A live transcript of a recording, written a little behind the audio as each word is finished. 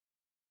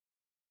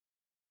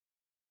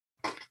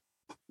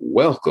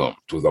Welcome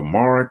to the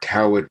Mark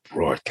Howard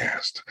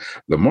Broadcast.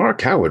 The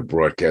Mark Howard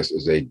Broadcast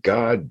is a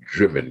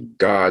God-driven,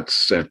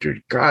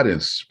 God-centered,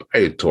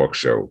 God-inspired talk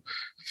show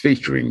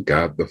featuring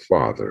God the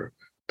Father,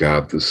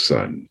 God the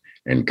Son,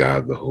 and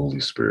God the Holy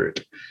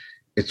Spirit.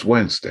 It's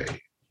Wednesday.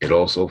 It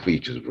also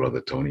features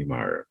Brother Tony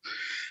Meyer.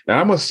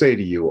 Now, I must say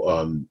to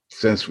you,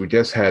 since we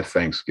just had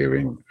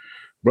Thanksgiving,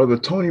 Brother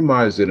Tony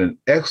Myers did an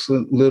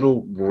excellent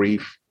little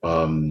brief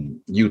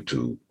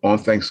YouTube on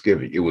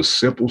Thanksgiving. It was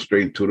simple,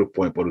 straight and to the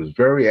point, but it was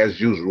very, as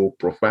usual,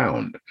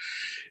 profound.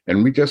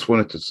 And we just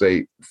wanted to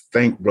say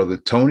thank Brother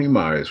Tony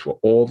Myers for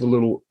all the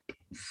little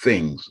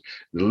things,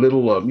 the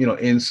little,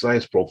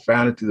 insights,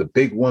 profanity, the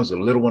big ones, the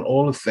little one,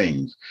 all the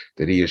things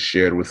that he has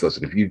shared with us.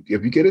 And if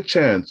you get a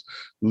chance,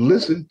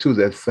 listen to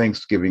that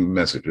Thanksgiving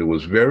message. It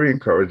was very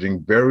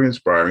encouraging, very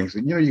inspiring. So,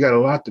 you got a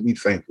lot to be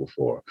thankful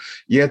for.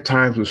 Yeah,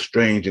 times were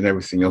strange and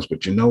everything else,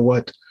 but you know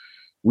what?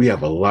 We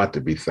have a lot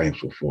to be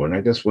thankful for. And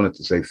I just wanted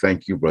to say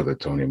thank you, Brother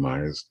Tony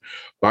Myers.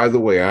 By the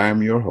way, I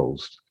am your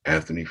host,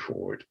 Anthony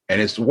Ford, and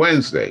it's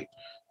Wednesday.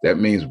 That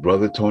means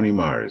Brother Tony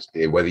Myers,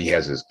 whether he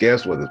has his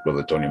guest, whether it's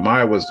Brother Tony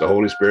Myers, whether it's the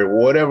Holy Spirit,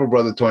 whatever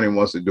Brother Tony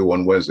wants to do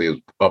on Wednesday is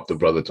up to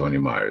Brother Tony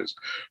Myers.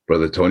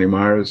 Brother Tony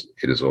Myers,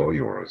 it is all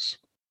yours.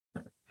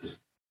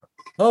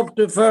 Hope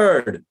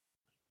deferred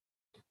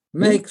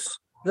makes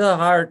the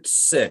heart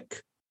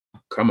sick.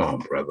 Come on,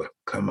 brother.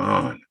 Come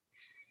on.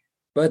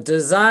 But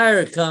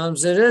desire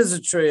comes, it is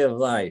a tree of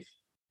life.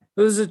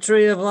 Who's the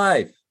tree of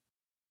life?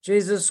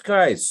 Jesus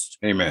Christ.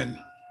 Amen.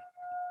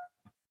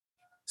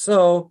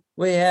 So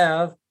we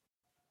have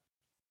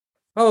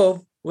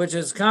hope, which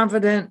is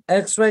confident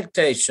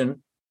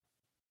expectation,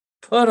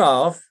 put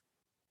off,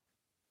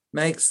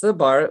 makes the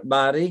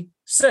body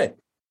sick.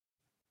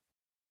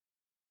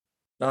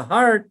 The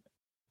heart,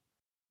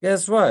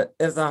 guess what?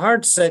 If the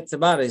heart's sick, the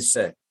body's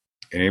sick.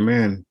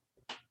 Amen.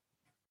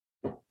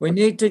 We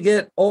need to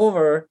get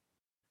over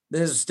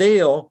this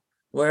deal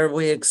where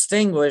we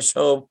extinguish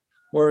hope,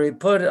 where we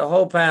put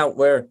hope out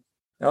where,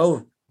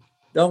 don't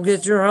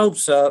get your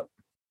hopes up.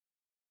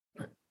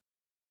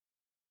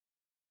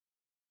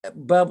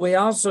 But we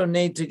also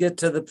need to get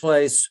to the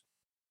place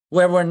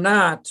where we're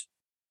not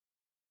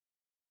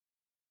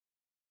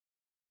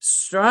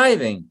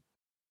striving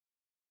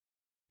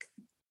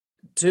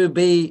to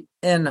be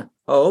in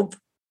hope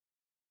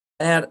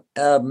at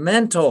a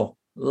mental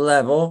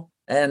level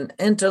and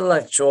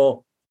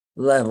intellectual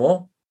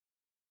level.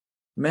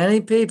 Many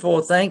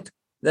people think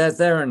that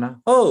they're in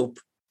hope.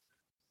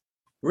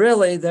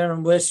 Really, they're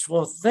in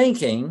wishful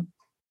thinking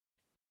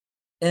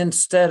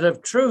instead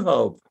of true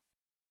hope.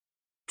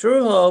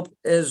 True hope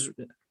is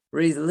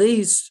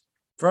released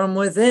from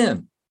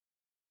within,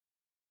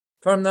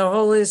 from the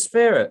Holy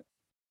Spirit.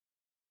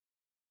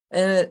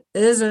 And it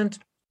isn't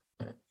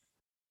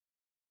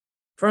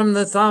from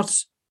the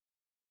thoughts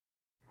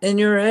in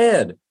your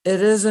head.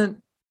 It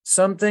isn't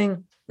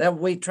something that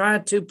we try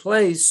to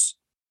place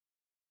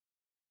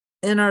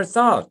in our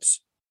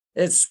thoughts.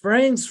 It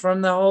springs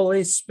from the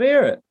Holy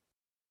Spirit.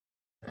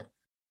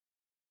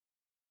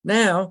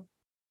 Now,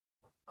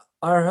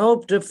 our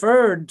hope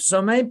deferred,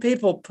 so many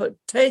people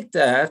take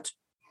that,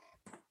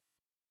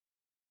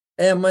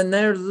 and when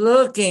they're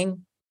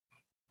looking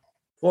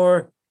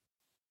for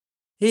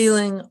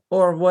healing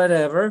or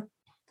whatever,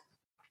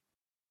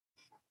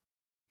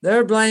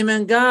 they're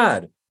blaming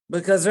God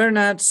because they're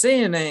not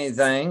seeing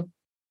anything.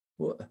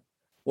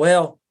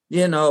 Well,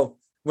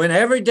 when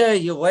every day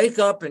you wake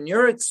up and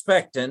you're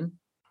expecting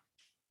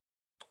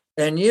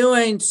and you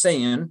ain't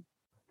seeing,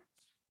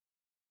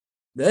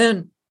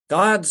 then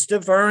God's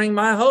deferring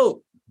my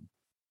hope.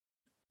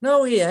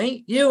 No, he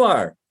ain't. You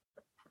are.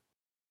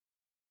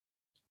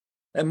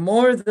 And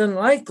more than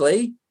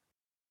likely,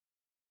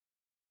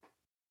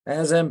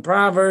 as in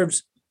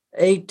Proverbs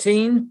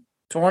 18,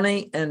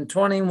 20, and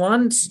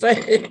 21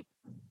 state,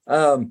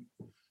 a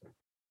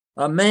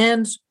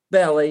man's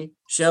belly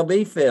shall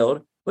be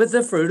filled with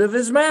the fruit of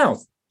his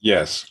mouth.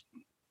 Yes.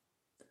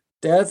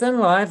 Death and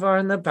life are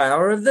in the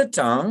power of the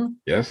tongue.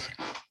 Yes.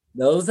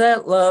 Those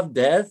that love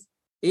death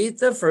eat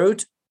the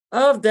fruit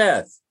of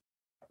death.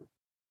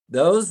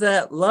 Those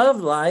that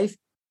love life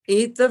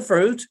eat the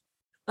fruit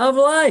of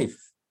life.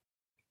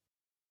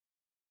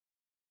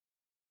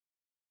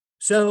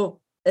 So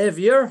if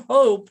your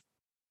hope,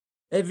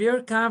 if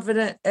your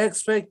confident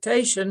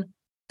expectation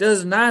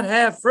does not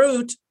have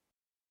fruit,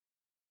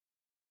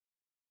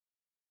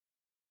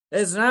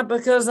 it's not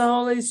because the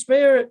Holy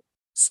Spirit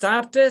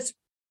stopped it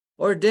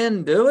or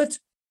didn't do it.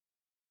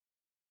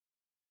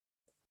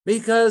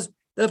 Because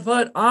the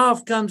put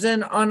off comes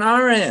in on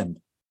our end,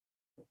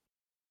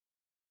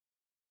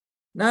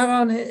 not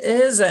on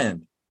his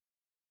end.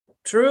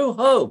 True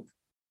hope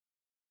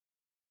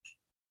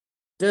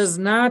does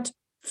not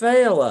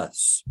fail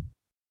us.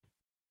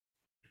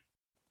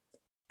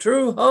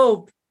 True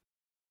hope,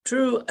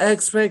 true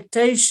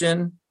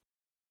expectation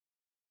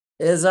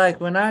is like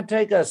when I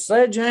take a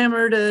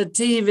sledgehammer to a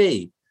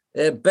TV,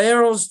 it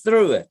barrels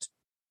through it.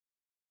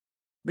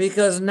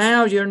 Because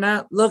now you're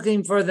not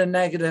looking for the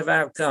negative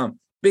outcome.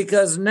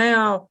 Because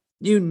now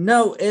you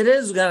know it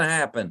is going to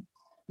happen.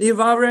 You've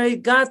already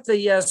got the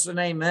yes and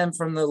amen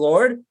from the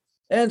Lord.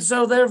 And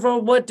so therefore,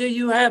 what do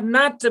you have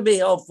not to be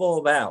hopeful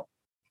about?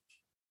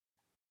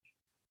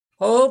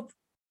 Hope,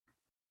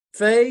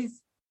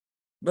 faith,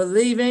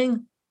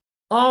 believing,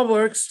 all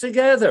works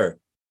together.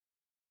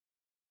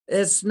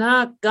 It's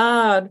not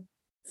God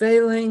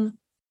failing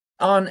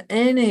on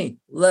any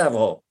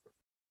level.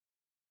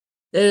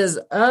 It is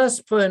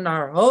us putting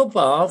our hope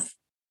off,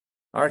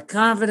 our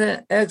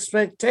confident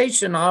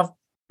expectation off,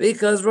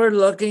 because we're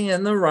looking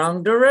in the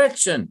wrong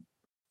direction.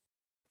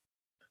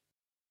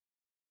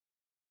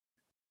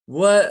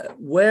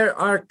 Where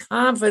our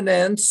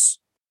confidence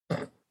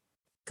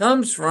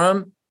comes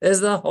from is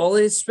the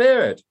Holy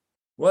Spirit.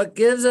 What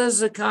gives us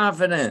the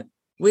confidence?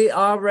 We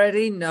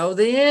already know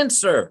the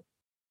answer.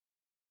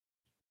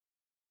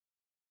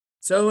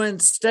 So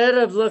instead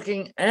of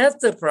looking at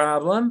the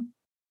problem,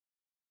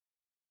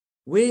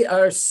 we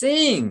are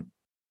seeing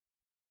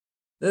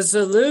the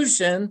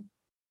solution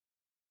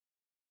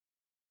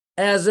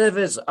as if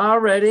it's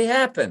already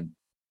happened.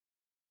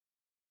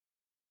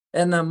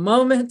 And the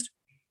moment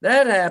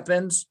that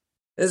happens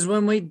is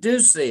when we do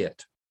see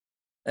it.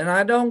 And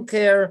I don't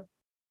care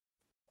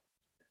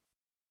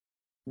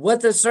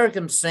what the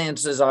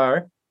circumstances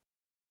are,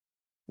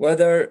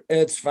 whether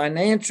it's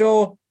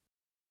financial,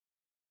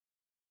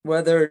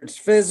 whether it's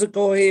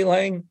physical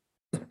healing,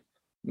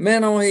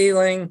 mental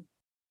healing,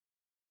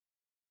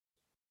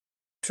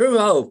 true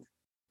hope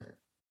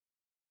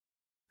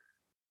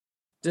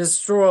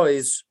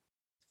destroys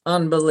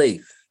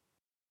unbelief.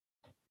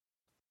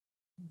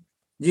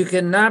 You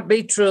cannot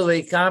be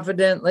truly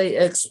confidently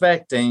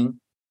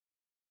expecting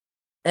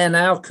an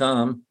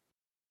outcome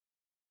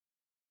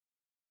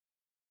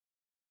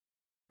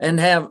and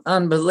have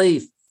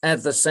unbelief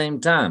at the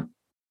same time.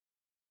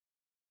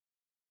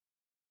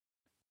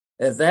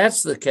 If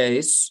that's the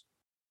case,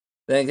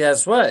 then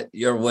guess what?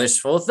 You're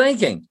wishful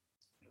thinking.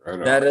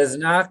 That is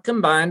not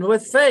combined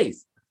with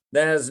faith.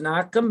 That is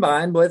not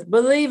combined with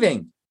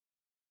believing.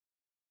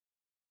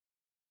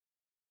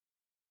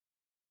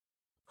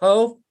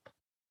 Hope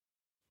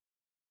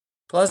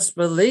plus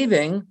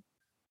believing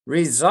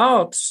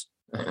results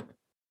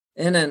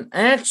in an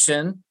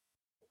action,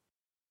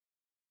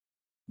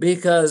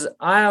 because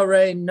I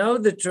already know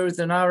the truth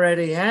and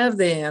already have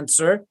the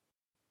answer.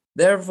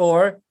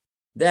 Therefore,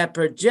 that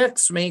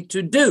projects me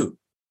to do.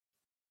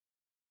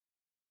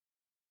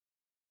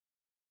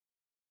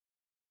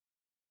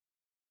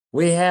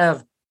 We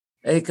have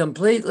a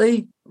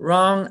completely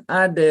wrong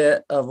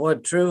idea of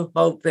what true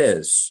hope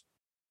is.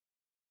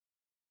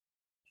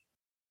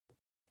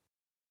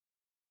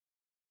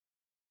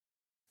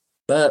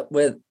 But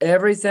with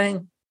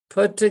everything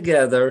put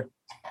together,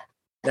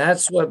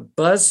 that's what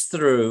busts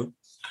through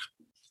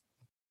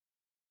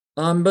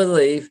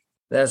unbelief.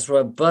 That's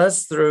what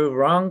busts through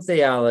wrong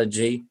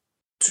theology,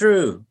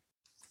 true,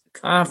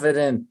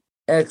 confident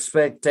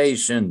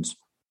expectations.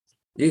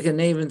 You can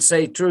even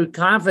say true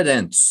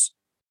confidence,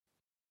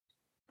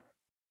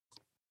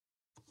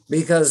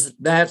 because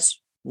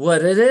that's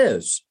what it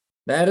is.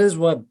 That is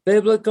what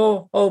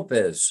biblical hope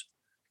is.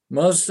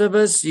 Most of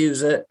us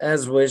use it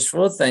as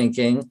wishful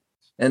thinking,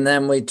 and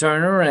then we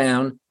turn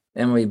around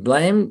and we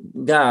blame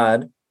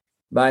God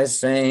by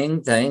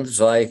saying things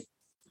like,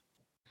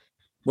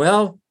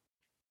 well,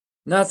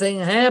 nothing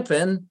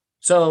happened,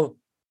 so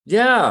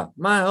yeah,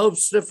 my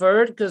hope's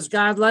deferred because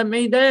God let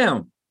me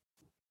down.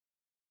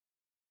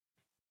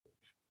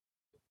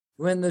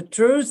 When the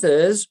truth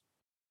is,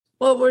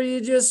 what were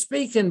you just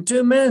speaking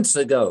 2 minutes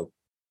ago?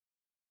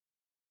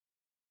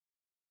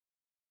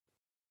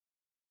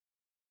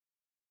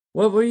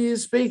 What were you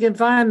speaking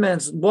 5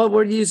 minutes? What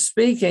were you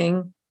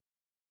speaking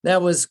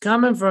that was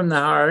coming from the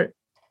heart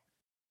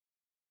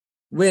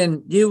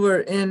when you were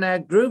in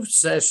that group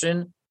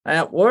session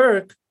at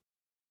work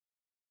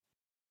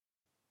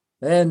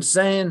and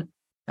saying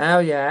how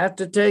you have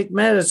to take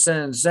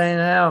medicine, saying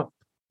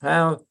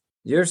how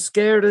you're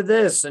scared of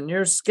this and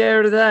you're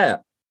scared of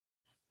that?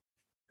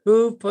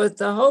 Who put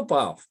the hope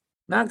off?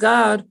 Not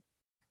God.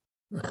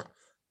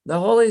 The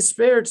Holy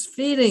Spirit's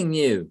feeding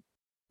you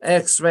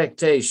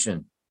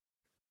expectation.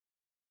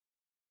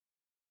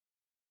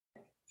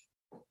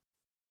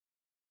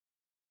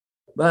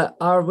 But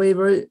are we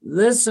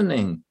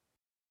listening?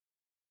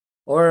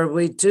 Or are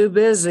we too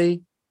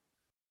busy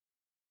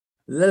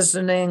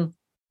listening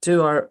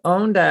to our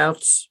own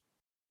doubts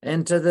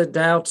and to the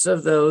doubts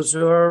of those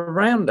who are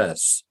around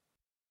us?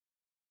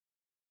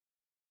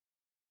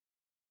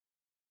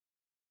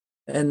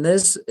 And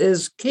this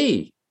is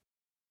key.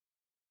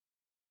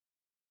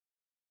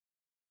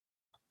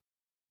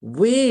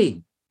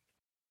 We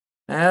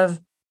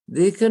have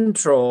the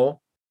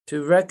control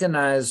to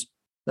recognize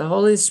the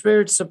Holy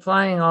Spirit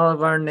supplying all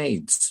of our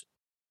needs.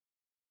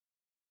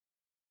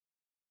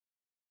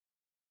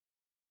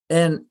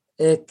 And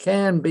it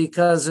can,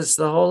 because it's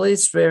the Holy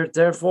Spirit,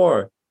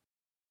 therefore,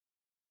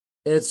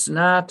 it's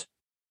not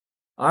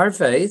our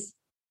faith.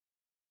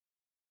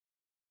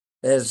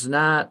 It's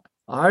not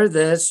our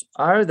this,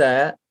 our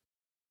that.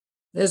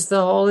 It's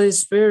the Holy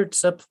Spirit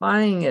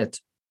supplying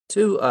it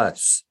to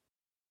us.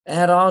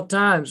 at all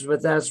times,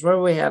 but that's where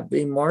we have to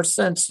be more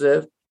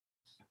sensitive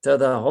to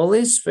the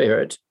Holy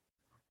Spirit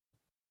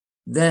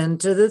than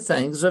to the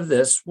things of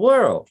this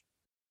world,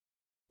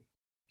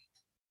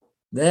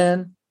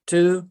 than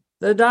to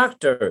the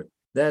doctor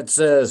that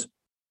says,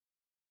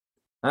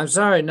 I'm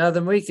sorry,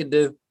 nothing we can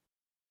do.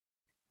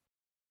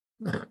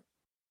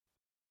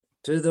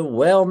 To the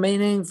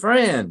well-meaning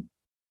friend.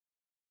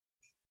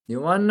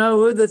 You want to know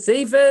who the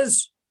thief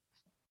is?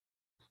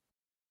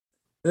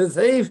 The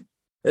thief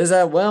is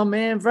that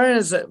well-meaning friend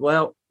that said,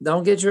 well,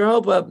 don't get your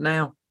hope up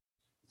now.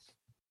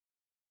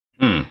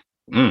 Come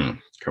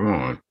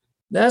on.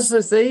 That's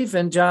the thief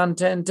in John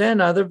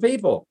 10:10, other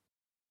people,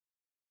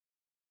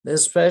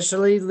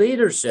 especially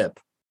leadership.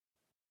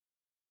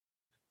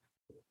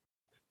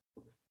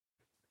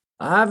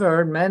 I've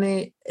heard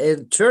many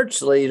a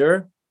church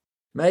leader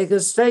make a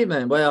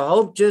statement, well,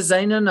 hope just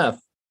ain't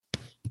enough.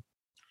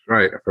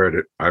 Right,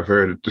 I've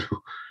heard it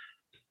too.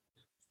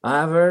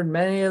 I've heard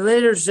many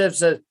leadership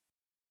say,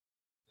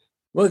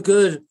 what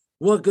good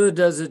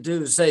does it do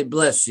to say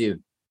bless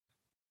you?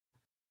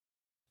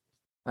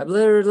 I've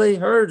literally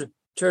heard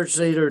church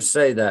leaders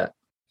say that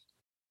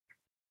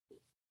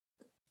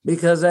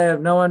because they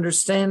have no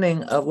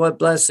understanding of what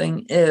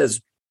blessing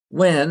is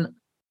when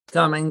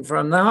coming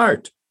from the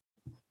heart.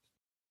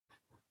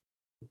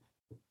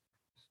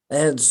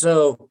 And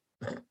so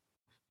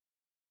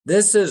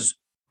this is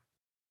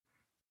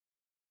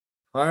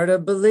part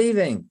of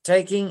believing,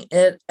 taking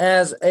it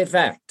as a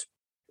fact.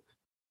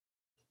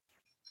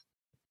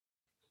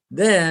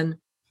 Then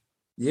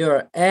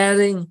you're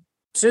adding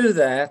to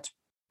that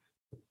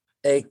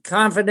a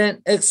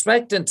confident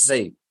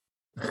expectancy,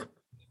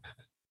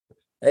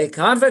 a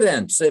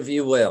confidence, if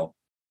you will.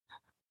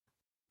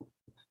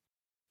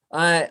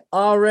 I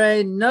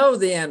already know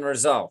the end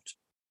result.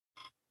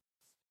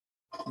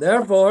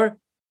 Therefore,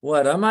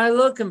 what am I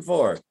looking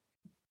for?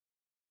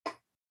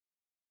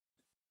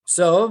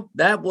 So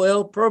that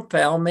will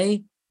propel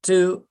me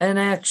to an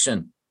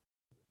action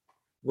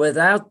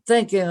without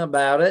thinking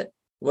about it,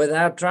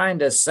 without trying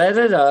to set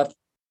it up.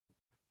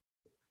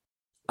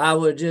 I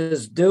would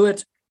just do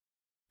it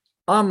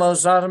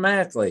almost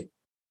automatically.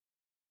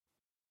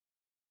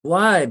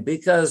 Why?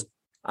 Because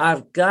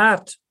I've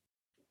got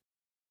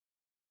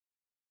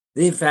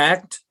the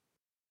fact,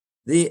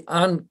 the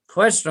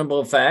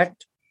unquestionable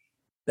fact,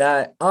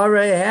 that I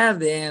already have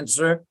the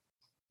answer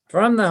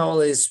from the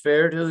Holy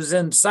Spirit who's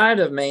inside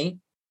of me.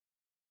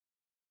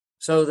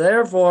 So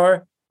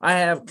therefore, I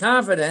have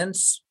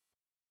confidence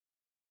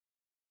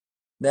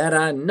that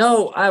I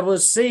know I will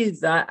see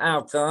the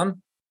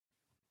outcome.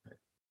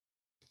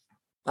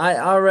 I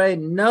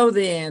already know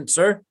the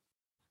answer.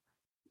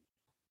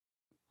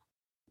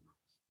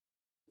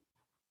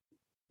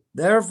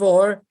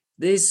 Therefore,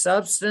 the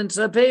substance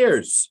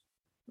appears.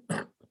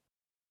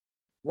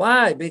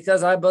 Why?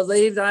 Because I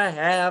believed I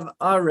have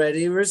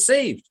already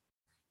received.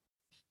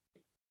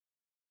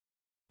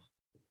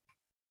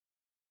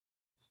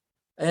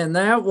 And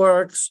that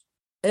works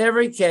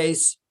every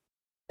case,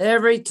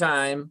 every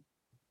time,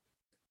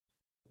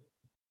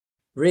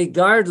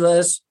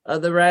 regardless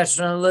of the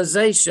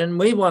rationalization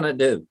we want to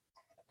do.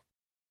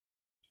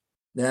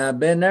 Now, I've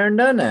been there and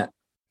done that.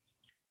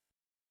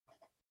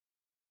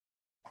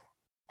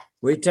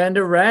 We tend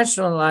to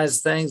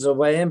rationalize things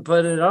away and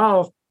put it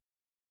off,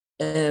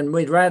 and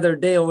we'd rather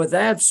deal with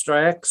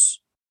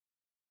abstracts.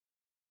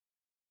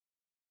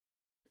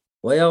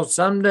 Well,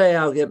 someday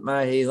I'll get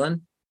my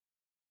healing.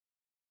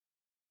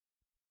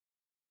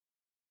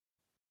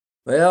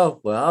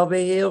 Well, I'll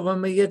be healed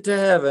when we get to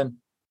heaven.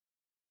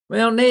 We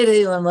don't need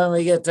healing when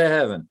we get to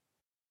heaven.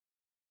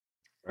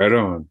 Right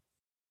on.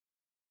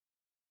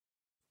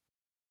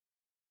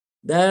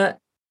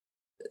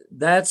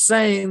 That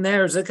saying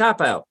there is a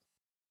cop-out.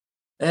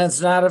 And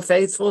it's not a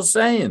faithful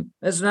saying.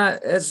 It's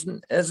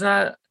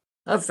not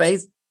a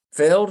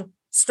faith-filled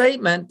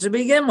statement to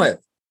begin with.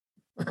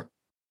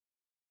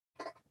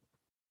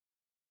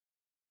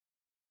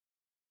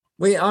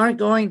 We aren't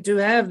going to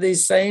have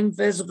these same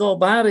physical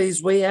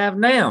bodies we have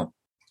now.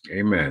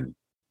 Amen.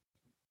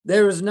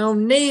 There is no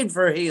need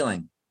for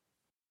healing.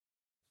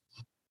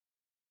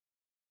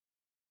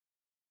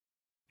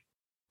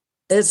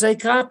 It's a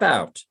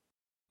cop-out.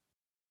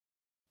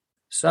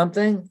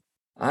 Something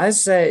I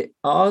say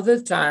all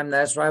the time.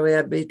 That's why we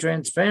have to be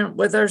transparent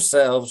with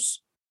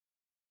ourselves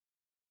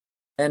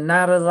and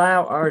not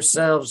allow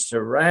ourselves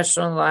to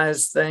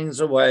rationalize things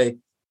away,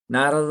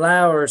 not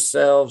allow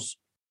ourselves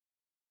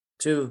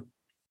to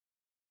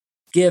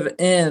give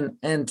in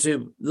and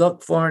to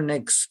look for an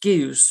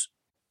excuse.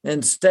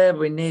 Instead,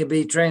 we need to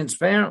be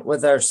transparent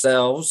with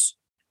ourselves,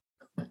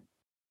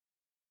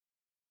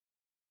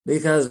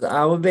 because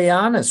I would be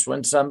honest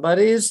when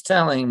somebody is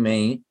telling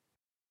me,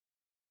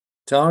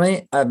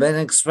 Tony, I've been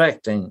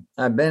expecting,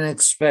 I've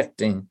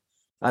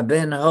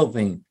been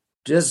hoping,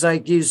 just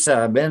like you said,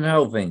 I've been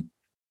hoping.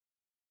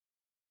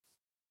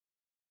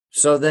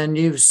 So then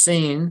you've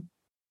seen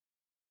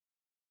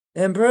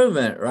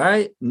improvement,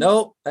 right?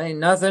 Nope, ain't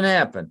nothing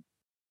happened.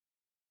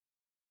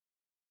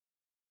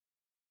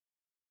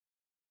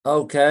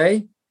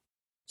 Okay,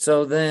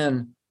 so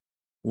then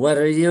What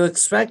are you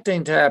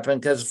expecting to happen?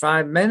 Because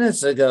 5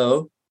 minutes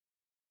ago,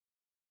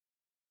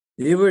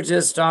 you were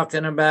just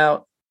talking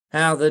about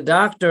how the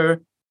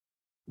doctor,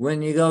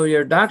 when you go to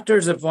your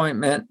doctor's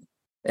appointment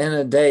in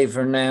a day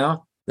from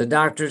now, the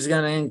doctor's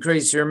going to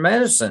increase your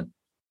medicine.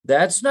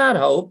 That's not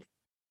hope.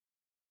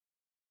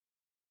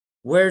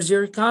 Where's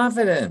your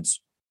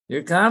confidence?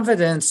 Your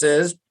confidence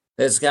is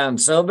it's gotten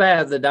so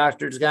bad, the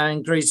doctor's got to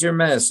increase your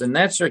medicine.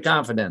 That's your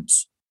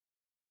confidence.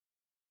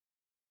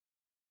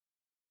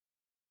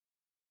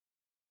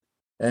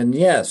 And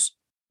yes,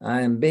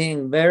 I am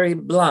being very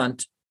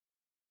blunt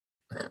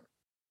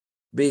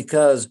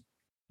because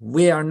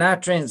we are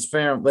not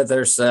transparent with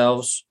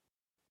ourselves,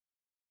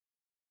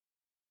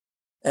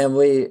 and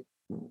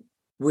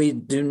we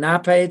do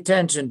not pay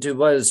attention to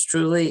what is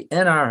truly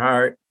in our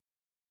heart.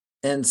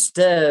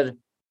 Instead,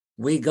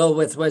 we go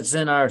with what's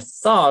in our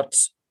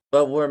thoughts,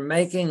 but we're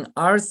making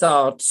our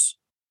thoughts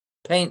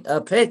paint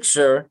a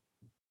picture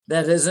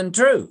that isn't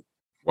true.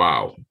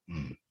 Wow.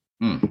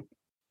 Mm.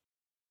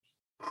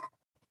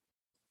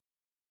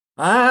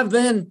 I've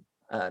been,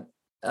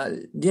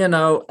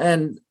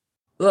 and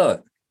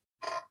look,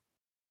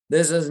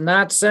 this is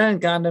not saying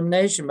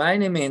condemnation by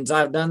any means.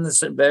 I've done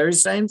the very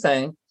same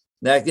thing.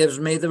 That gives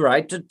me the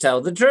right to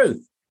tell the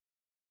truth.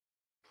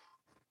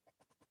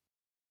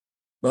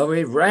 But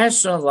we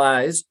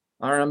rationalize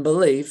our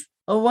unbelief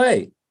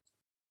away.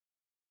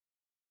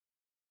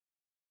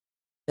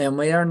 And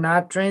we are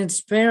not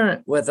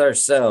transparent with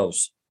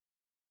ourselves.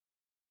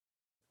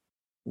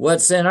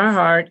 What's in our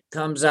heart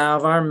comes out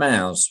of our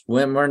mouths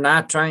when we're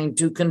not trying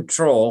to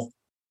control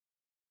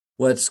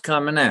what's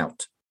coming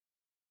out.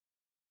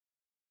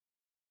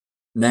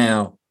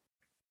 Now,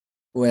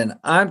 when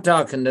I'm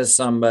talking to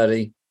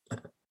somebody,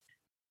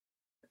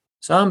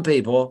 some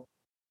people,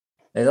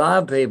 a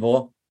lot of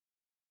people,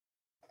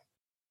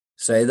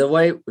 say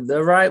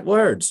the right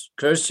words.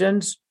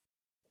 Christians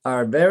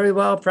are very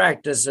well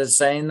practiced at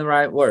saying the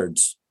right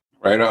words.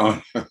 Right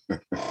on.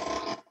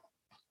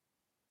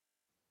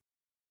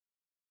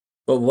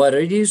 But what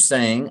are you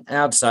saying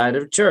outside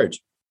of church?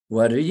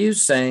 What are you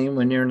saying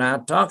when you're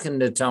not talking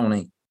to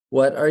Tony?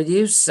 What are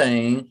you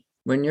saying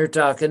when you're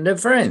talking to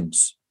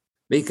friends?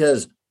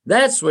 Because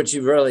that's what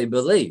you really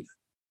believe.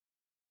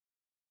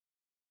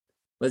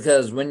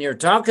 Because when you're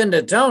talking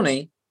to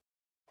Tony,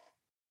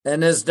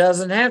 and this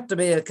doesn't have to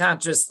be a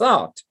conscious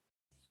thought,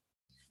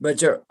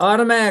 but you're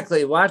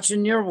automatically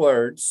watching your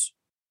words.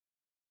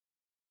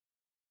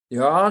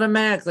 You're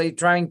automatically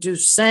trying to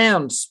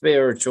sound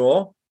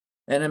spiritual,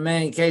 and in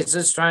many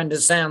cases trying to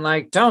sound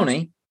like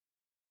Tony,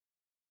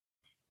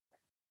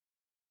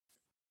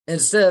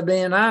 instead of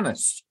being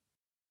honest.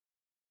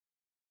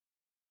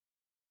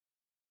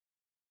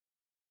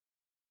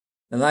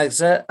 And like I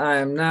said, I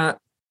am not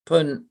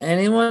putting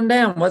anyone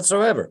down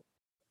whatsoever.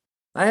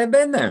 I have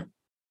been there.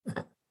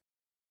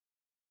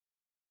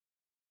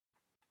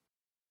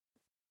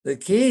 The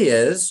key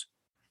is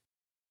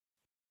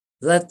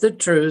let the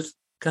truth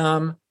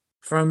come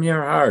from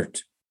your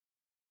heart.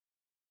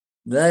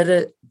 Let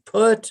it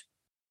put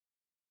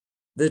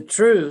the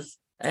truth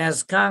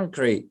as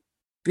concrete.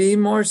 Be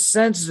more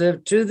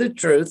sensitive to the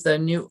truth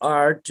than you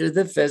are to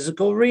the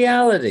physical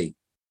reality.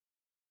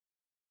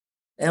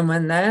 And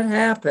when that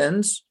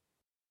happens,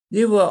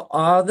 you will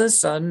all of a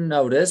sudden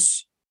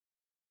notice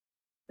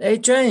a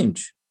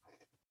change.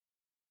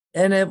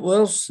 And it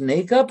will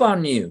sneak up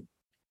on you.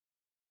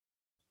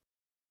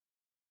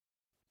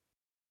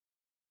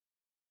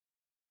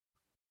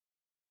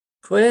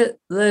 Quit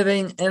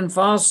living in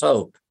false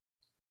hope.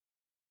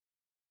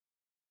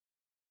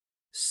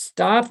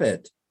 Stop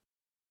it.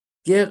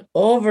 Get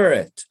over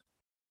it.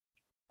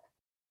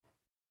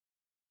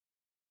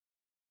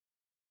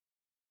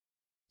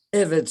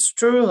 If it's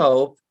true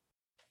hope,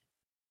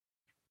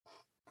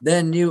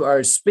 then you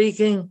are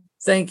speaking,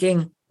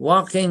 thinking,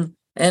 walking,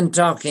 and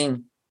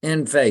talking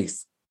in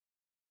faith.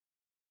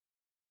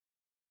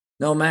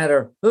 No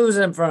matter who's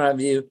in front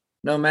of you,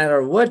 no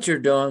matter what you're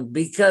doing,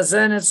 because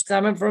then it's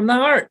coming from the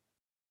heart.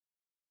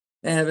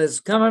 And if it's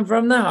coming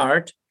from the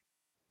heart,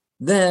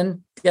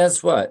 then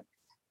guess what?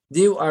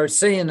 You are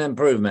seeing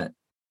improvement.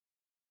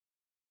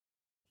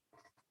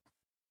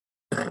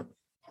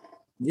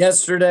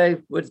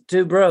 Yesterday with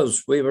two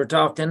bros, we were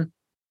talking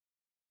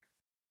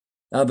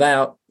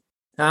about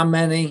how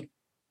many,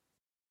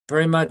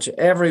 pretty much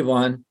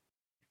everyone,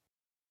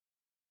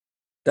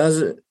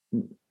 doesn't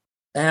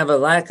have a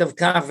lack of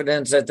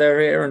confidence that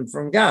they're hearing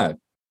from God.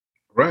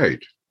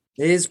 Right.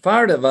 He's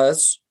part of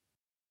us.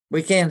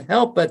 We can't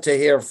help but to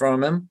hear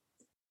from him,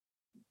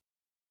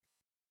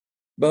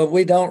 but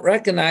we don't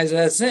recognize it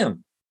as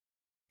him.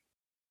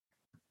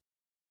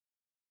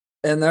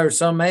 And there are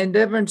so many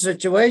different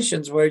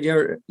situations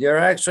where you're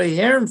actually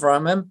hearing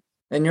from him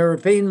and you're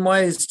repeating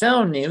what he's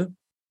telling you,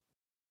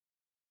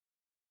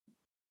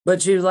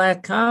 but you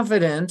lack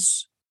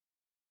confidence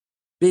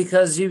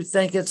because you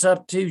think it's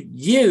up to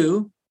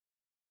you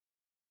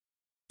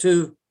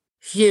to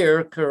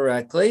hear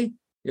correctly.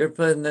 You're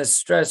putting the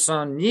stress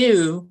on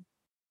you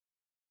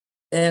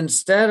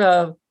instead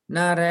of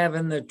not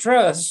having the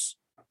trust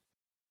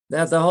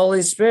that the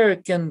Holy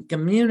Spirit can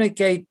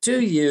communicate to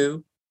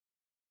you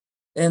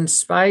in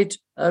spite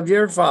of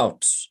your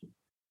faults.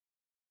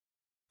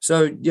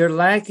 So you're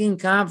lacking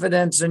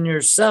confidence in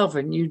yourself,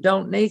 and you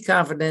don't need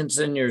confidence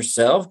in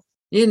yourself.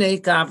 You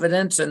need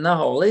confidence in the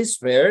Holy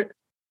Spirit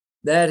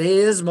that He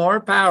is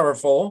more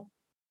powerful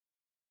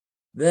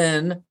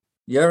than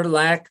your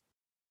lack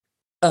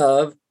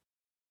of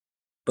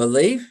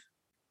belief,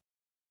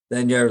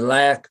 than your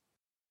lack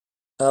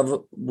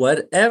of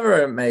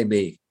whatever it may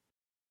be.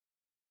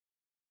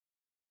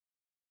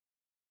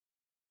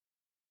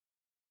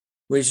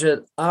 We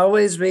should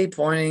always be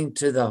pointing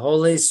to the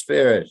Holy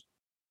Spirit.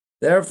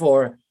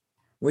 Therefore,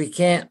 we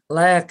can't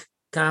lack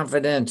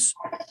confidence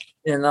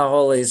in the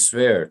Holy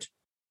Spirit.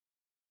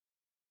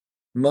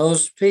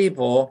 Most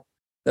people,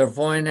 they're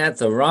pointing at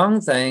the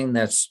wrong thing,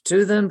 that's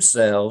to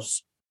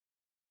themselves,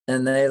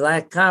 and they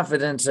lack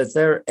confidence that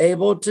they're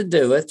able to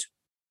do it,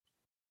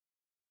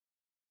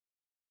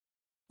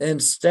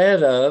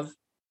 instead of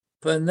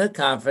putting the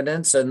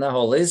confidence in the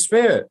Holy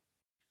Spirit.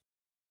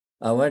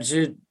 I'm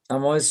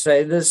going to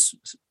say this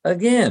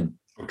again.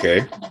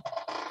 Okay.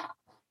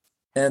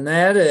 And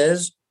that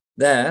is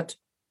that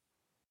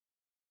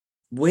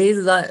we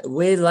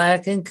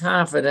lack in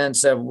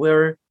confidence that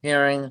we're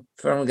hearing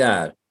from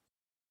God,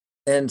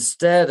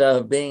 instead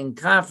of being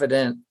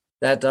confident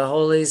that the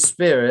Holy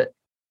Spirit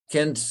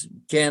can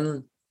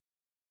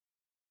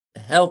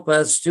help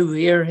us to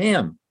hear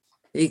Him.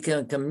 He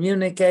can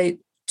communicate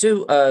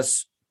to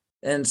us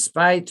in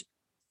spite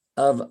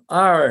of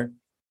our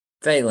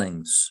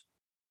failings.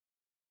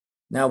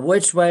 Now,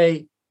 which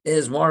way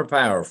is more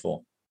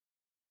powerful?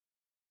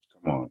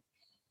 Come on.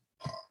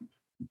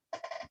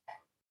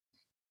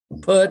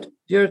 Put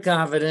your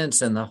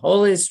confidence in the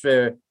Holy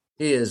Spirit.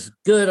 He is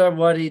good at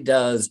what He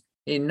does.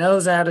 He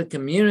knows how to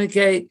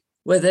communicate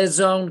with His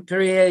own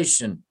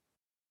creation.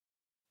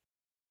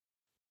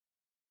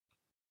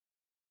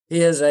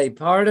 He is a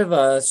part of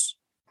us,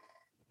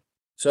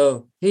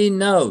 so He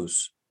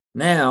knows.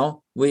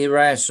 Now we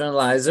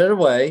rationalize it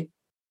away.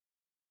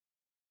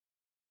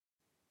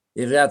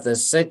 You've got the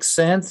sixth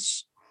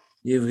sense.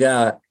 You've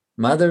got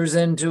mother's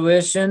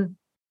intuition.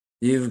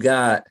 You've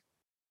got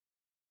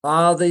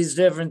all these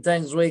different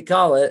things we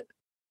call it,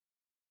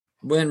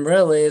 when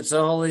really it's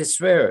the Holy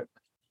Spirit.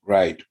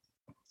 Right.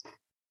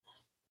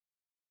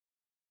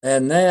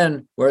 And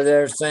then where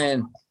they're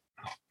saying,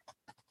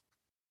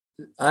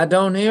 I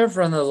don't hear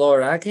from the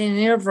Lord. I can't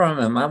hear from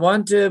Him. I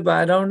want to, but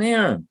I don't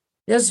hear Him.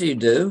 Yes, you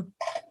do.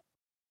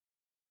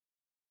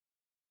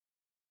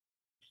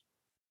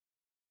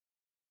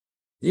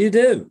 You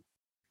do.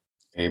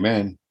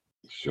 Amen.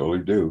 Surely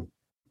do.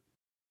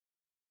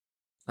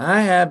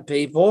 I have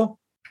people,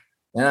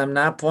 and I'm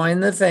not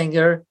pointing the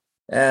finger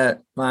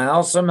at my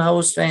awesome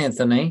host,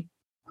 Anthony,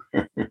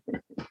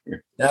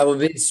 that will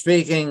be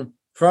speaking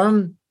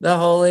from the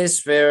Holy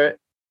Spirit,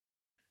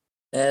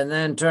 and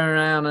then turn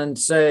around and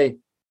say,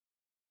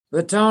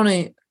 but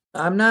Tony,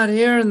 I'm not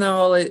hearing the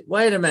Holy.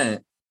 Wait a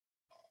minute.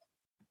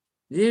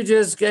 You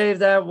just gave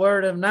that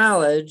word of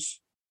knowledge,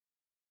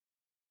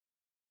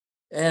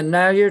 and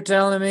now you're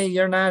telling me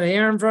you're not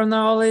hearing from the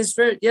Holy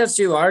Spirit? Yes,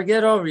 you are.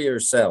 Get over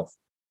yourself.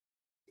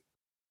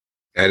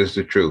 That is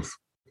the truth.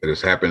 It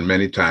has happened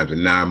many times,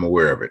 and now I'm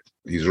aware of it.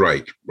 He's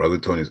right. Brother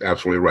Tony's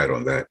absolutely right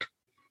on that.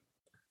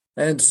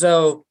 And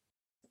so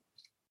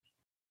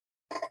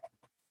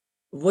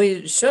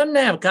we shouldn't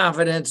have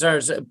confidence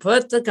or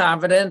put the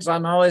confidence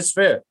on the Holy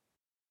Spirit.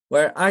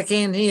 Where I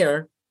can't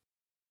hear,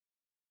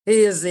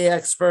 He is the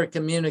expert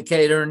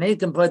communicator, and He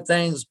can put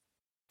things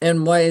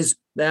in ways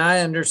that I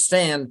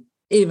understand,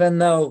 even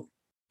though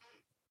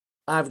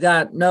I've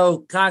got no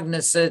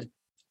cognizant,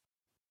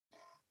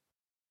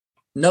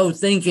 no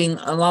thinking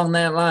along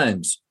that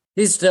lines.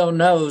 He still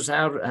knows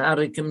how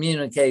to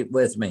communicate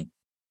with me.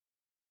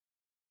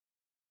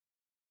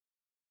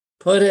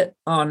 Put it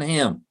on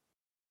Him,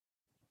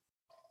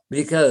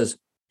 because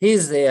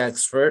He's the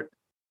expert.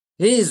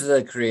 He's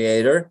the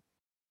creator.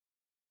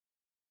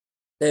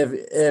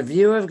 If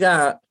you have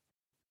got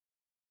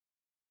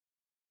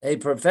a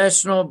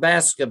professional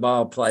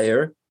basketball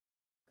player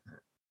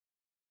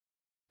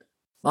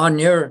on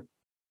your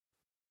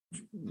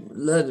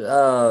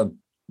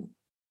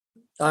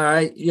all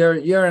right,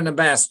 you're in a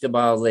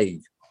basketball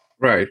league.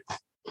 Right.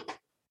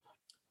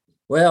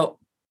 Well,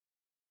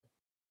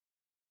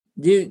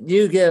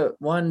 you get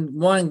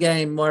one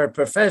game where a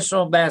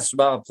professional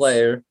basketball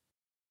player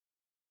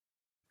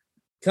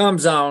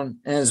comes on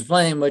and is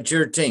playing with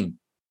your team.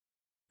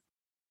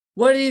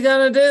 What are you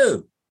gonna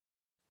do?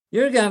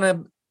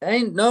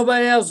 Ain't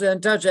nobody else gonna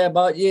touch that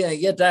ball. You're gonna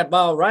get that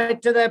ball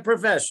right to that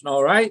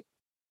professional, right?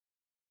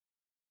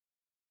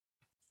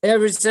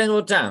 Every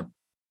single time.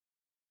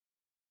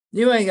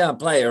 You ain't gonna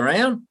play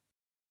around.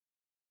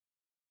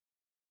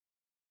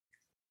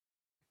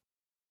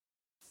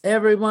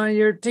 Every one of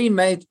your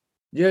teammates,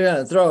 you're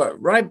gonna throw it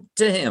right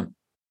to him.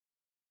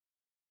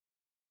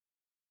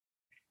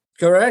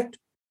 Correct?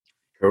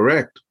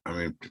 Correct. I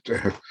mean,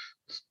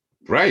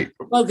 right.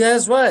 Well,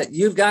 guess what?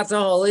 You've got the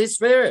Holy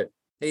Spirit.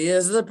 He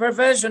is the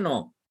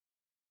professional.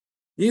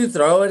 You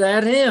throw it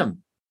at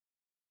him.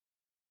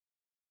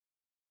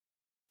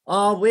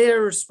 All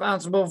we're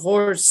responsible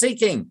for is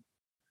seeking.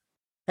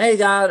 Hey,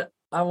 God,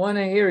 I want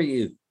to hear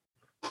you.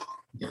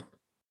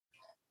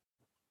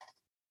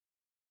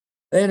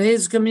 And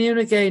he's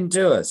communicating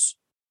to us.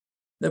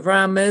 The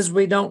problem is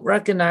we don't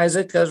recognize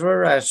it because we're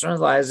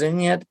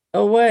rationalizing it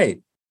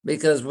away,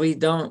 because we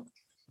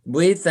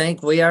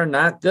think we are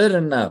not good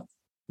enough.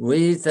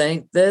 We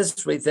think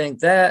this, we think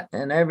that,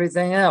 and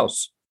everything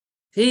else.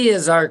 He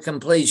is our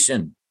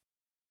completion.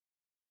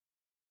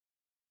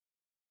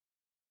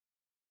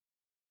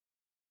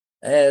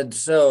 And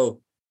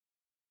so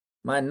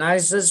my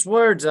nicest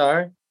words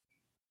are,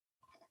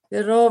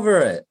 get over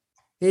it.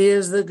 He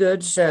is the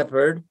good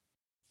shepherd.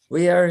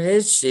 We are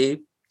his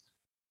sheep.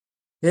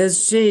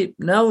 His sheep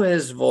know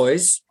his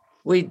voice.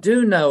 We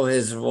do know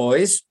his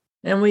voice,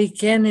 and we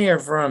can hear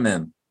from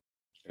him.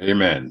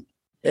 Amen.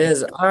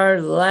 Is our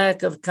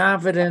lack of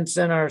confidence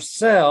in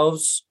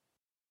ourselves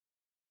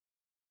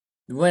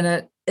when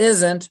it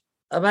isn't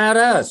about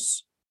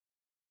us.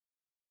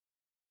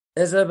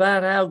 It's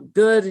about how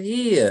good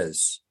he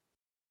is.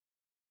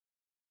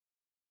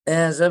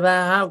 And it's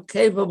about how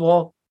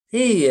capable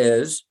he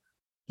is.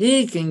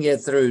 He can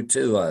get through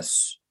to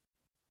us.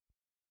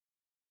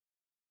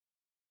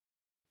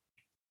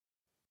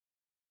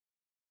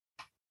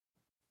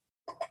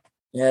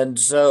 And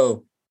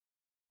so,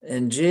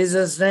 in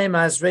Jesus' name,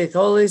 I speak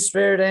Holy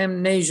Spirit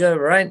amnesia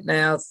right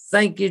now.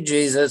 Thank you,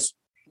 Jesus.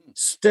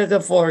 Stick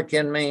a fork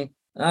in me.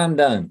 I'm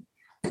done.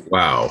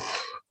 Wow.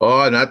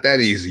 Oh, not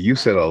that easy. You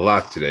said a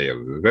lot today. A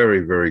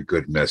very, very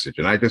good message.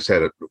 And I just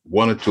had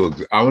one or two.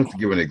 I want to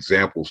give an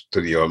example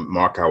to the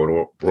Mark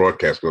Howard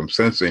broadcast. I'm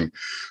sensing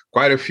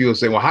quite a few are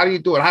saying, well, how do you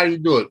do it? How do you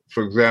do it?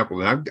 For example,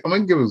 and I'm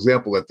going to give an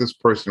example that this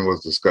person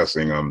was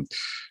discussing.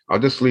 I'll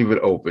just leave it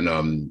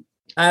open.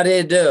 How do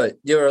you do it?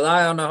 You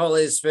rely on the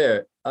Holy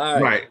Spirit. All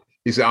right. Right.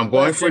 He said, I'm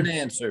going for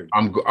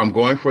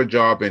a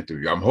job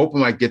interview. I'm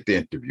hoping I get the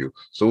interview.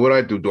 So what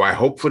I do? Do I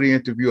hope for the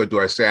interview, or do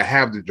I say I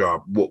have the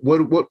job? What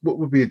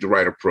would be the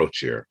right approach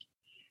here?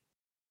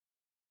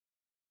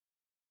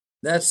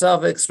 That's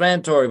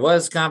self-explanatory. What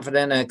is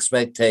confident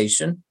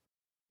expectation?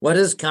 What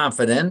is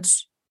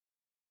confidence?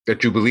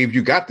 That you believe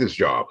you got this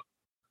job.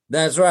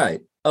 That's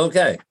right.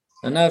 Okay.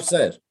 Enough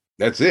said.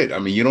 That's it. I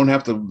mean, you don't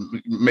have to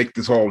make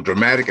this all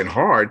dramatic and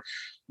hard.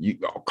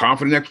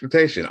 Confident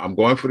expectation. I'm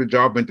going for the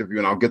job interview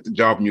and I'll get the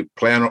job, and you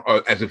plan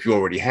as if you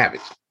already have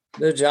it.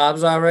 The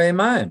job's already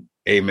mine.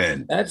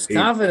 Amen. That's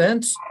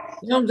confidence.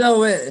 You don't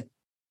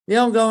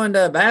go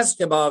into a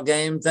basketball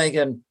game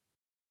thinking,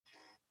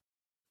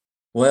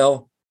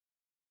 well,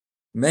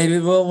 maybe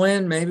we'll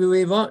win, maybe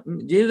we won't.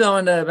 You go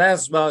into a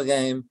basketball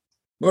game,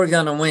 we're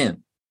gonna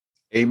win.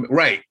 Amen.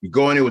 Right. You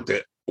go in there with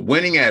the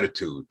winning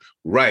attitude.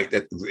 Right.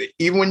 That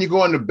even when you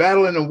go into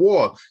battle in the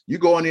war, you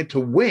go in there to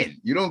win.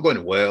 You don't go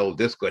in, well,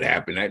 this could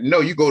happen. No,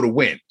 you go to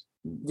win.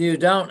 You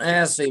don't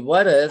ask the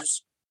what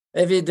ifs.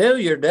 If you do,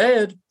 you're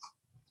dead.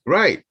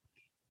 Right.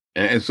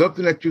 And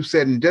something that you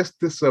said in just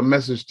this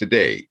message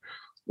today,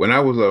 when I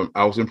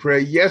was in prayer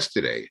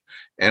yesterday,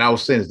 and I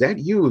was saying, is that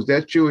you? Is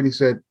that you? And he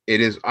said, it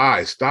is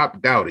I.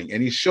 Stop doubting.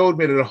 And he showed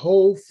me the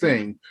whole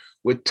thing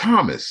with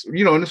Thomas, in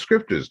the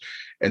scriptures.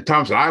 And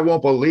Thomas said, I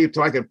won't believe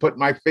till I can put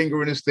my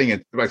finger in this thing.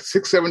 And like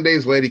 6-7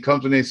 days later, he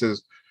comes in and he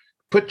says,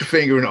 put your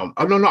finger in.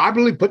 Oh, no, I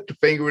believe, put the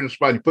finger in the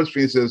spot. He puts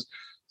it and says,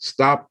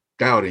 stop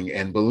doubting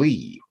and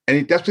believe.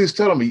 And that's what he's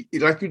telling me.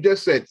 Like you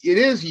just said, it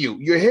is you.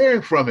 You're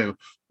hearing from him.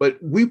 But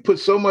we put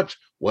so much,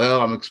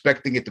 well, I'm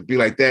expecting it to be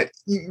like that.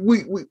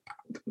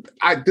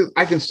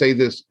 I can say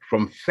this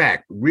from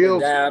fact, real.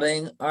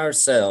 Doubting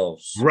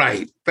ourselves.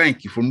 Right.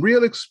 Thank you. From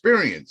real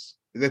experience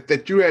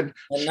that you had.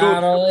 And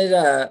not only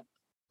that,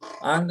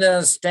 I'm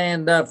going to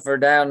stand up for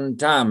Doubting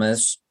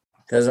Thomas,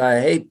 because I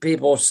hate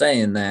people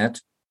saying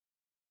that.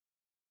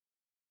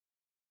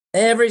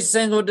 Every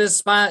single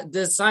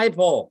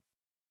disciple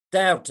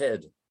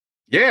doubted.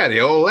 Yeah, they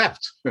all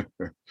left.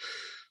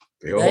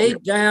 They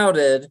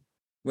doubted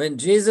when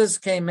Jesus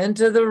came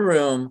into the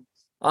room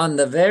on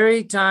the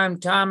very time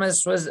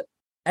Thomas was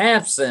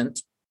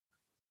absent.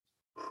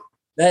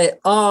 They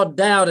all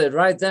doubted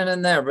right then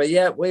and there, but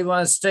yet we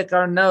want to stick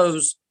our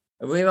nose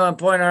and we want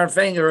to point our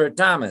finger at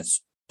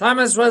Thomas.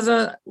 Thomas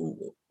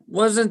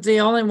wasn't the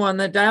only one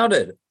that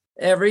doubted.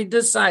 Every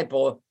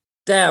disciple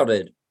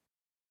doubted.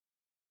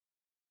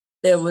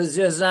 It was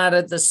just not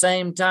at the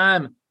same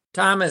time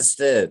Thomas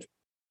did,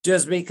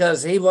 just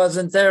because he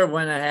wasn't there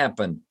when it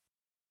happened.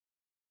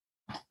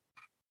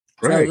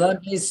 Right. So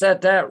let me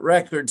set that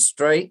record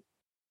straight.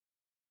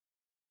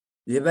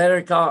 You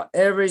better call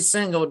every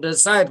single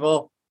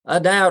disciple a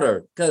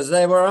doubter, because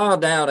they were all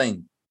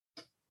doubting.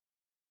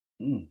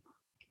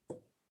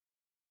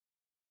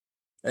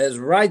 It's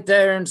right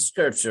there in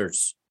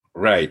scriptures.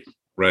 Right.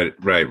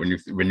 When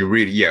you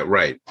read it, yeah,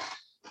 right.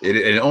 And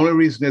the only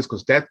reason is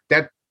because that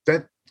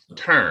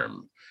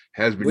term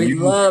has been used.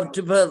 We love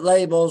to put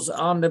labels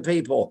on the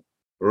people.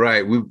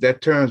 Right.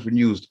 That term's been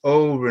used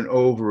over and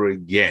over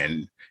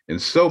again in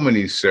so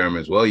many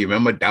sermons. Well, you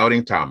remember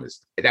Doubting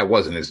Thomas. That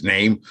wasn't his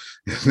name.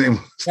 His name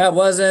was, That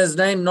wasn't his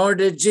name, nor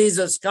did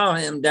Jesus call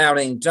him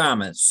Doubting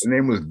Thomas. his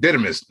name was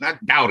Didymus,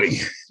 not Doubting.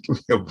 Give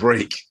me a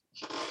break.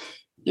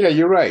 Yeah,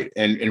 you're right.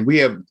 And we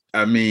have,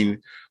 I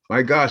mean,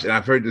 my gosh, and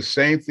I've heard the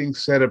same thing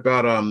said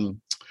about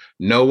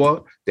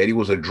Noah, that he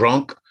was a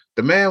drunk.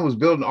 The man was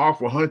building an ark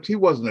for 100. He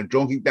wasn't a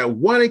drunk. That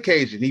one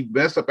occasion he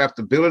messed up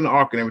after building the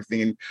ark and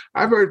everything. And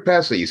I've heard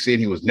Pastor, you see, and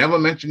he was never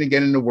mentioned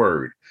again in the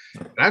word.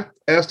 And I've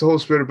asked the Holy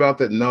Spirit about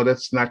that. No,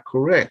 that's not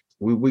correct.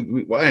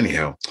 Well,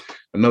 anyhow,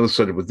 another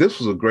subject. But this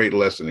was a great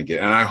lesson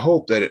again. And I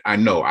hope that I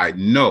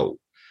know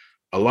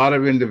a lot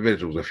of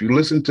individuals, if you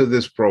listen to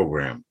this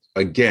program,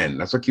 again,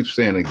 that's what I keep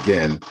saying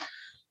again,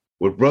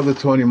 what Brother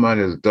Tony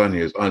Martin has done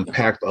here is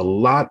unpacked a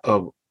lot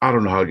of, I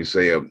don't know how you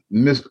say, a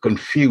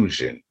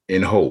confusion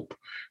in hope,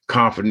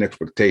 confident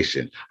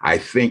expectation, I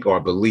think or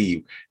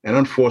believe, and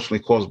unfortunately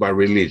caused by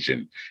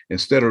religion.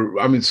 Instead of,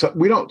 I mean,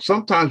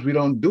 sometimes we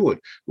don't do it.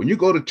 When you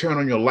go to turn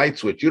on your light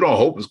switch, you don't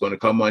hope it's going to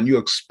come on. You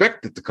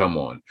expect it to come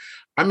on.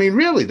 I mean,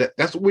 really,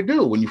 that's what we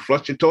do. When you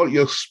flush your toilet,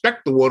 you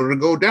expect the water to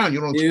go down.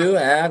 You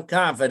have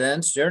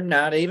confidence. You're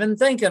not even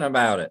thinking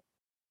about it.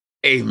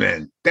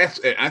 Amen. That's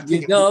it.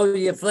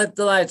 You flip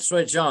the light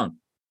switch on.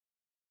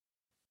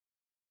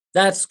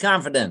 That's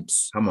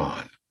confidence. Come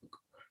on.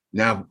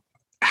 Now,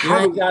 you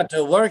ain't got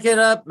to work it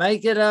up,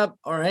 make it up,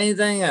 or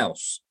anything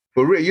else.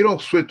 For real, you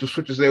don't switch the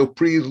switch and say, oh,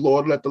 please,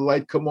 Lord, let the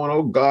light come on.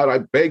 Oh, God, I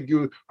beg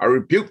you. I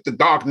rebuke the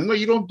darkness. No,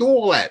 you don't do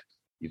all that.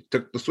 You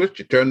took the switch,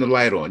 you turn the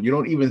light on. You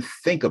don't even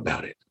think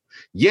about it.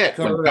 Yet,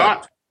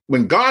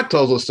 when God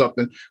tells us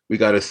something, we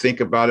got to think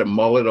about it,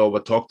 mull it over,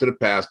 talk to the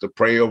pastor,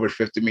 pray over it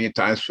 50 million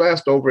times,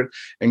 fast over it.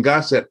 And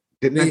God said,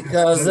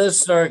 because the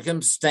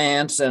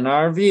circumstance and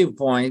our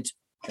viewpoint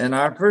and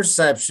our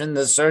perception,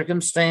 the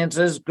circumstance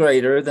is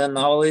greater than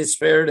the Holy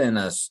Spirit in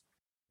us.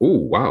 Oh,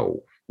 wow.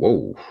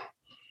 Whoa.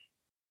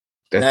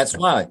 That's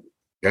why.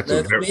 Let's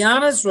be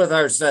honest with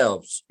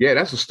ourselves. Yeah,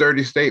 that's a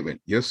sturdy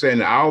statement. You're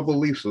saying our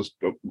beliefs was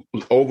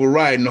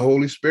overriding the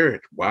Holy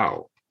Spirit.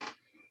 Wow.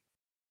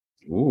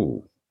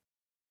 Ooh.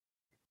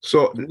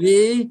 So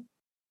we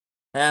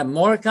have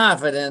more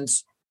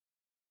confidence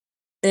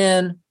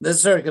in the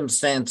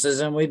circumstances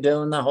than we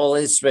do in the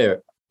Holy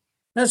Spirit.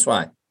 That's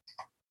why.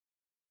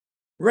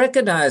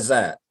 Recognize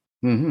that.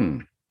 Mm-hmm.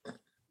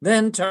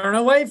 Then turn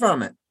away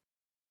from it.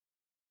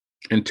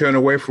 And turn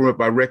away from it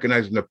by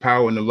recognizing the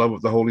power and the love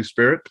of the Holy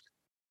Spirit?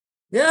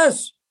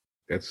 Yes.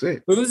 That's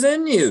it. Who's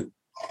in you?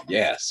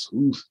 Yes.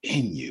 Who's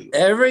in you?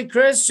 Every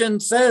Christian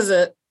says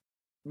it,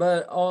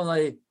 but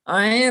only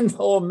a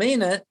handful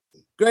mean it.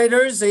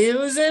 Greater is he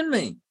who's in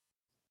me.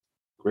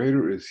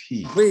 Greater is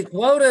he. We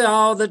quote it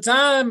all the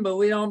time, but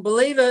we don't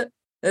believe it.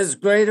 As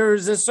greater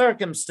is the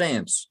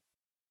circumstance.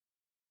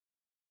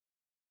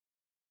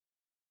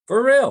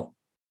 For real.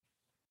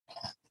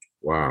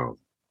 Wow.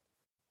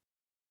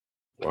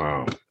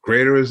 Wow.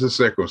 Greater is the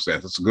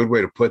circumstance. That's a good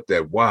way to put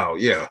that. Wow.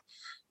 Yeah.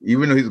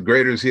 Even though he's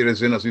greater is he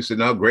that's in us, he said,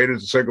 no, greater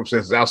is the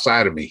circumstances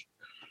outside of me.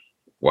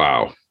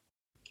 Wow.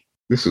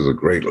 This is a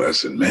great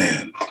lesson,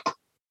 man.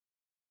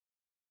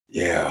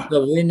 Yeah.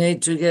 So we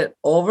need to get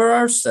over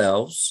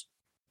ourselves.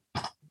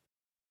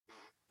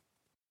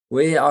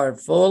 We are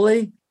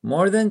fully,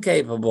 more than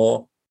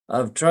capable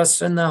of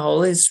trusting the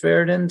Holy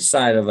Spirit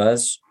inside of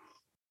us.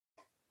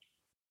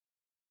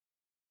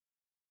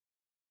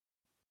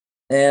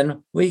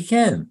 And we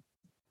can.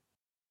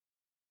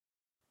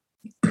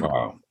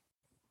 Wow.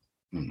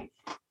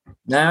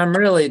 Now I'm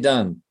really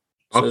done.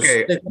 So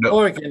okay. stick a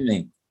fork in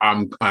me.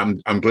 I'm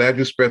glad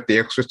you spent the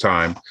extra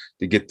time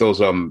to get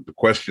those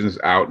questions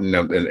out and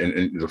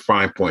the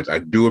fine points. I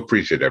do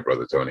appreciate that,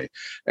 Brother Tony.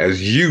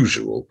 As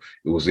usual,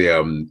 it was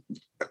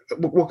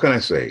what can I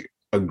say?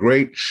 A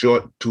great,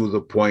 short, to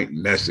the point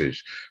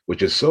message,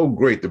 which is so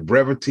great. The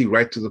brevity,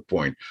 right to the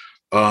point.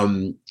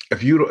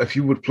 If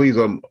you would please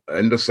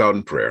end us out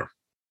in prayer.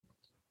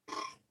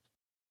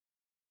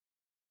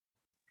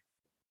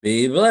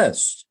 Be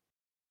blessed,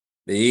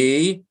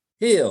 be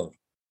healed,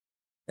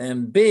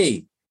 and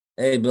be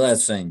a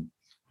blessing.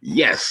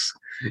 Yes.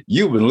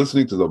 You've been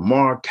listening to the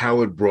Mark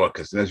Howard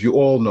broadcast. And as you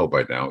all know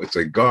by now, it's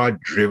a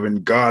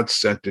God-driven,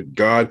 God-centered,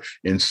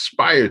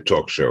 God-inspired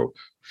talk show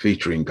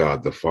featuring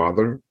God the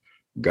Father,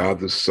 God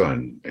the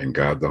Son, and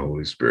God the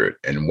Holy Spirit.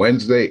 And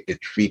Wednesday,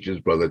 it features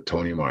Brother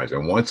Tony Myers.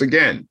 And once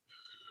again,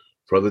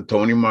 Brother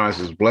Tony Myers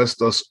has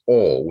blessed us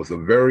all with a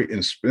very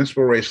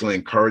inspirational,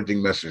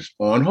 encouraging message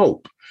on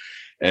hope.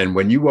 And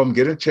when you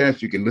get a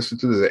chance, you can listen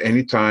to this at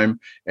any time,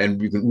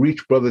 and you can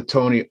reach Brother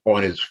Tony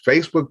on his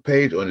Facebook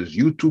page, on his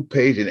YouTube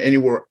page, and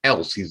anywhere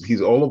else.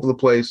 He's all over the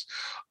place.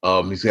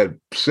 He's had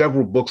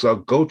several books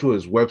out. Go to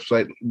his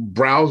website,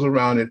 browse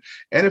around it,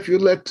 and if you're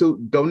led to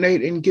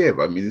donate and give.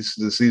 I mean, this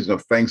is the season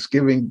of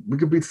Thanksgiving. We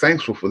could be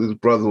thankful for this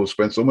brother who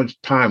spent so much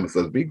time with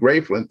us. Be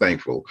grateful and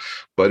thankful.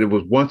 But it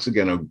was once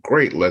again a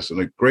great lesson,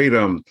 a great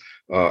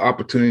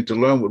opportunity to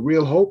learn what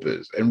real hope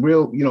is, and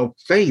real,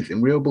 faith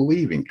and real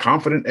believing,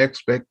 confident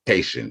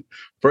expectation.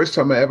 First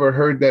time I ever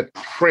heard that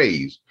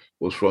phrase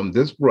was from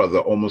this brother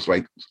almost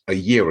like a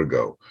year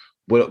ago.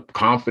 Well,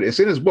 confident. It's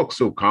in his book,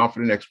 so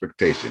Confident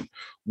Expectation.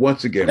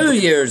 Once again, 2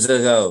 years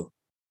ago.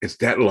 It's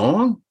that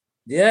long?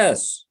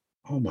 Yes.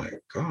 Oh my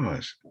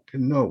gosh.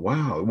 Didn't know.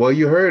 Wow. Well,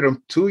 you heard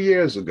him 2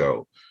 years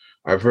ago.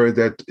 I've heard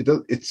that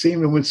it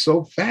seemed it went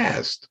so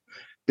fast.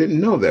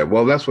 Didn't know that.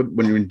 Well, that's what,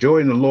 when you're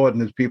enjoying the Lord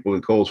and his people,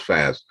 it goes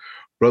fast.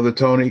 Brother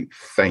Tony,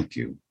 thank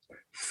you.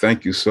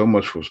 Thank you so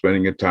much for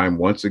spending your time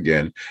once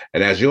again.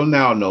 And as you'll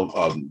now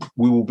know,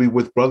 we will be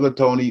with Brother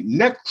Tony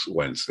next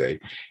Wednesday.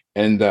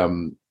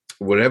 And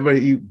whatever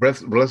he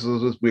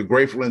blesses us, we're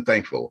grateful and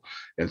thankful.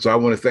 And so I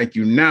want to thank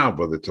you now,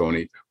 Brother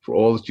Tony, for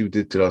all that you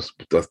did to us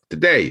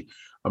today.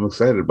 I'm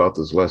excited about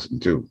this lesson,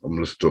 too. I'm going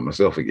to listen to it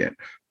myself again.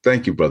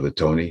 Thank you, Brother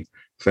Tony.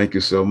 Thank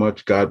you so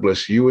much. God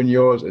bless you and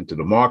yours. And to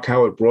the Mark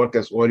Howard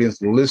broadcast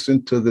audience,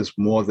 listen to this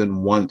more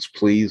than once,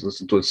 please.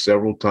 Listen to it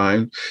several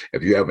times.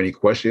 If you have any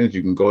questions,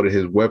 you can go to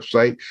his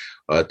website,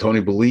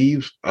 Tony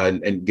Believes,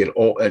 and get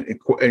all. And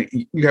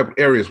you have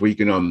areas where you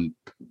can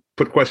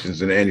put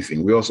questions into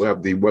anything. We also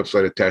have the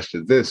website attached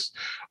to this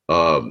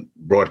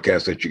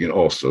broadcast that you can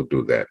also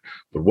do that.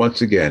 But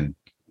once again,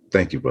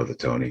 thank you, Brother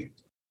Tony.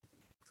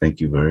 Thank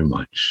you very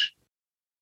much.